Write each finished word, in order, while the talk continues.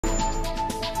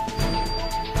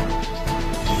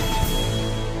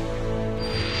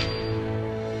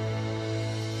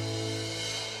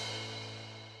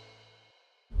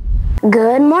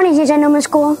Good morning, Neumann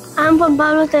School. I'm Juan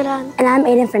Pablo Terán. And I'm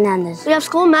Aiden Fernandez. We have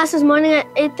school mass this morning at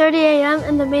 8:30 a.m.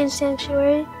 in the main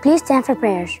sanctuary. Please stand for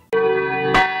prayers.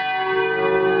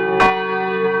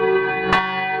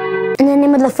 In the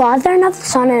name of the Father, and of the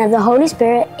Son, and of the Holy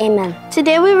Spirit, amen.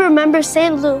 Today we remember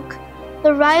St. Luke,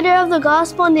 the writer of the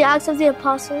Gospel and the Acts of the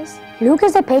Apostles. Luke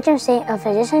is the patron saint of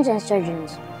physicians and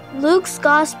surgeons. Luke's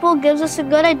Gospel gives us a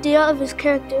good idea of his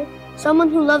character, someone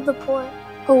who loved the poor,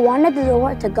 who wanted the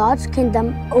door to God's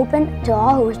kingdom open to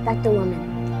all who respect the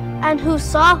woman, and who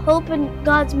saw hope in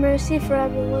God's mercy for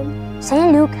everyone.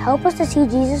 St. Luke, help us to see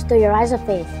Jesus through your eyes of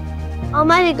faith.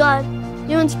 Almighty God,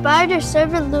 you inspired your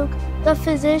servant Luke, the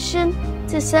physician,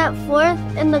 to set forth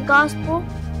in the Gospel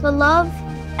the love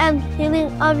and healing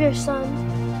of your Son.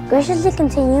 Graciously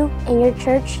continue in your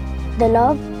church the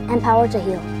love and power to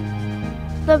heal.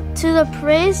 To the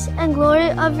praise and glory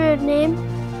of your name,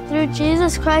 through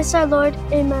Jesus Christ our Lord.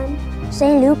 Amen.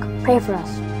 St. Luke, pray for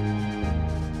us.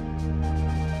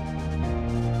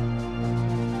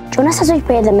 Join us as we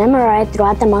pray the Memorare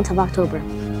throughout the month of October.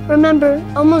 Remember,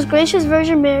 O most gracious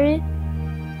Virgin Mary,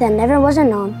 that never was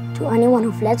unknown to anyone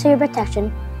who fled to your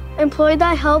protection, implored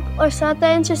thy help, or sought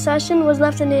thy intercession, was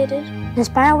left unaided.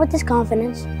 Inspired with this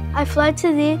confidence, I fly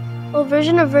to thee, O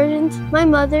Virgin of Virgins, my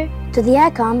Mother. To thee I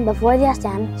come, before thee I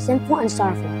stand, sinful and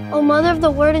sorrowful. O Mother of the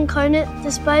Word incarnate,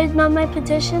 despise not my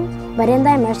petitions, but in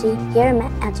thy mercy hear and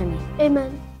answer me.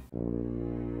 Amen.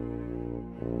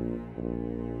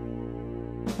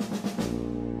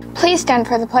 Please stand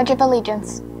for the Pledge of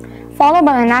Allegiance, followed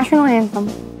by the national anthem.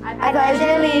 I pledge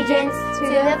allegiance to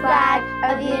the flag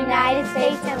of the United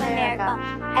States of America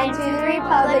and to the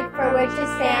republic for which it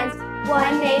stands,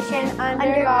 one nation,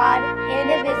 under God,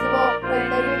 indivisible,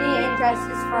 with liberty and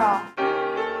justice for all.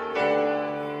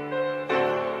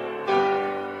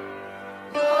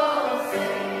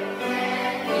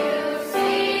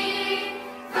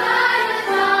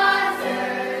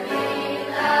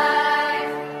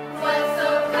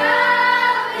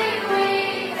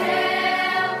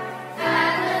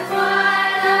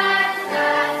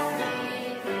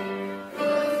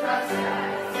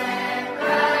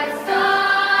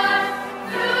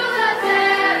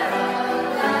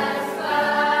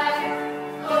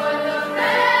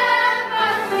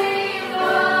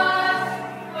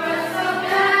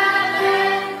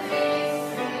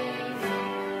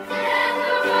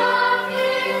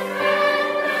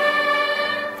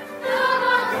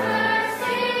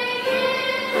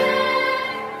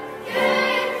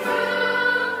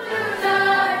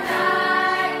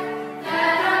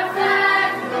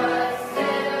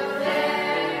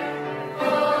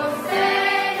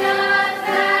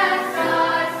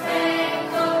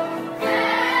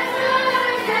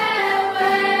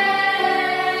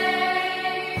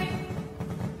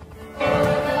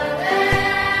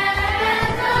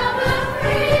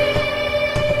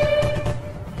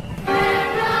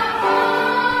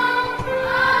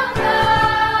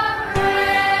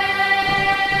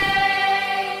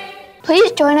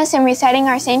 Please join us in reciting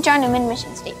our St. John Neumann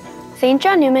mission statement. St.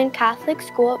 John Neumann Catholic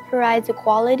School provides a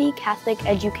quality Catholic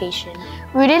education,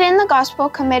 rooted in the gospel,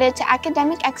 committed to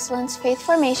academic excellence, faith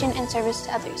formation, and service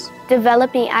to others.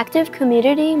 Developing active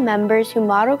community members who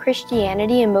model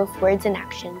Christianity in both words and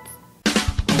actions.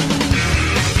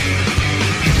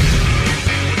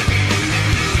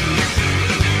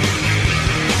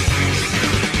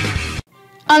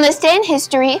 On this day in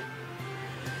history,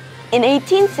 in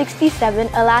 1867,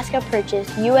 Alaska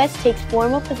Purchase, U.S. takes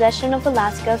formal possession of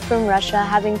Alaska from Russia,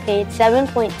 having paid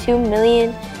 $7.2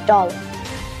 million.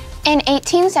 In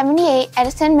 1878,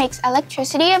 Edison makes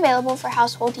electricity available for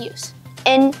household use.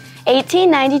 In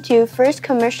 1892, first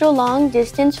commercial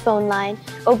long-distance phone line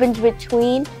opens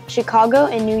between Chicago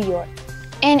and New York.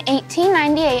 In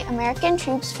 1898, American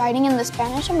troops fighting in the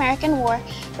Spanish-American War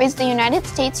raised the United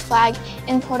States flag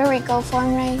in Puerto Rico,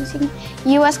 formalizing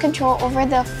U.S. control over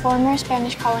the former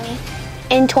Spanish colony.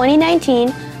 In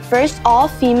 2019, first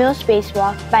all-female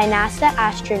spacewalk by NASA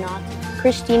astronauts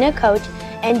Christina Koch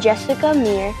and Jessica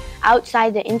Meir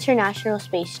outside the International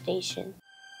Space Station.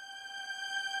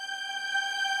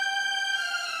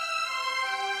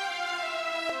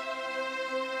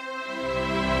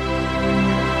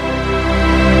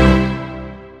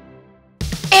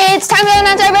 It's time to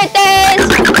announce our birthdays!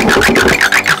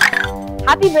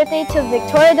 Happy birthday to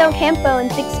Victoria Del Campo in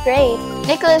 6th grade.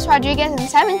 Nicholas Rodriguez in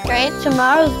 7th grade.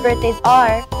 Tomorrow's birthdays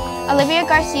are Olivia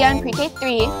Garcia in pre-K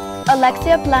 3.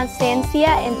 Alexia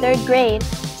Plasencia in 3rd grade.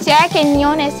 Sierra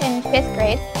Quinones in 5th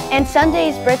grade. And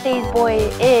Sunday's birthday boy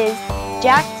is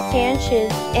Jack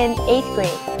Sanchez in 8th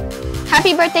grade.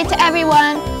 Happy birthday to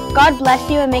everyone! God bless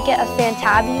you and make it a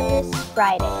fantabulous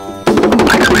Friday.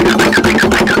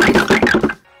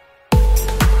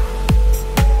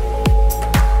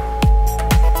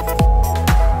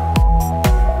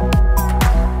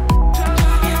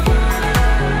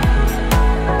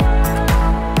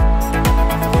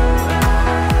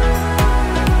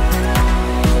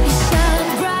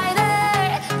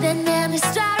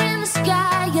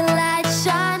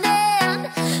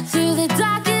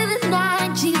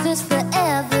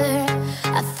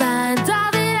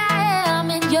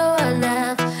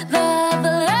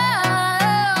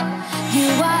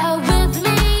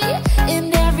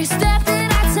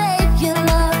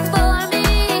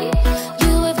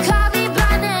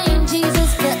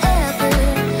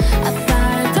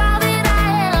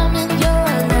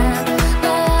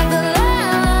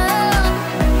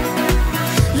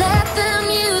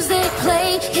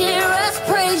 hear us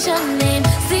praise your name.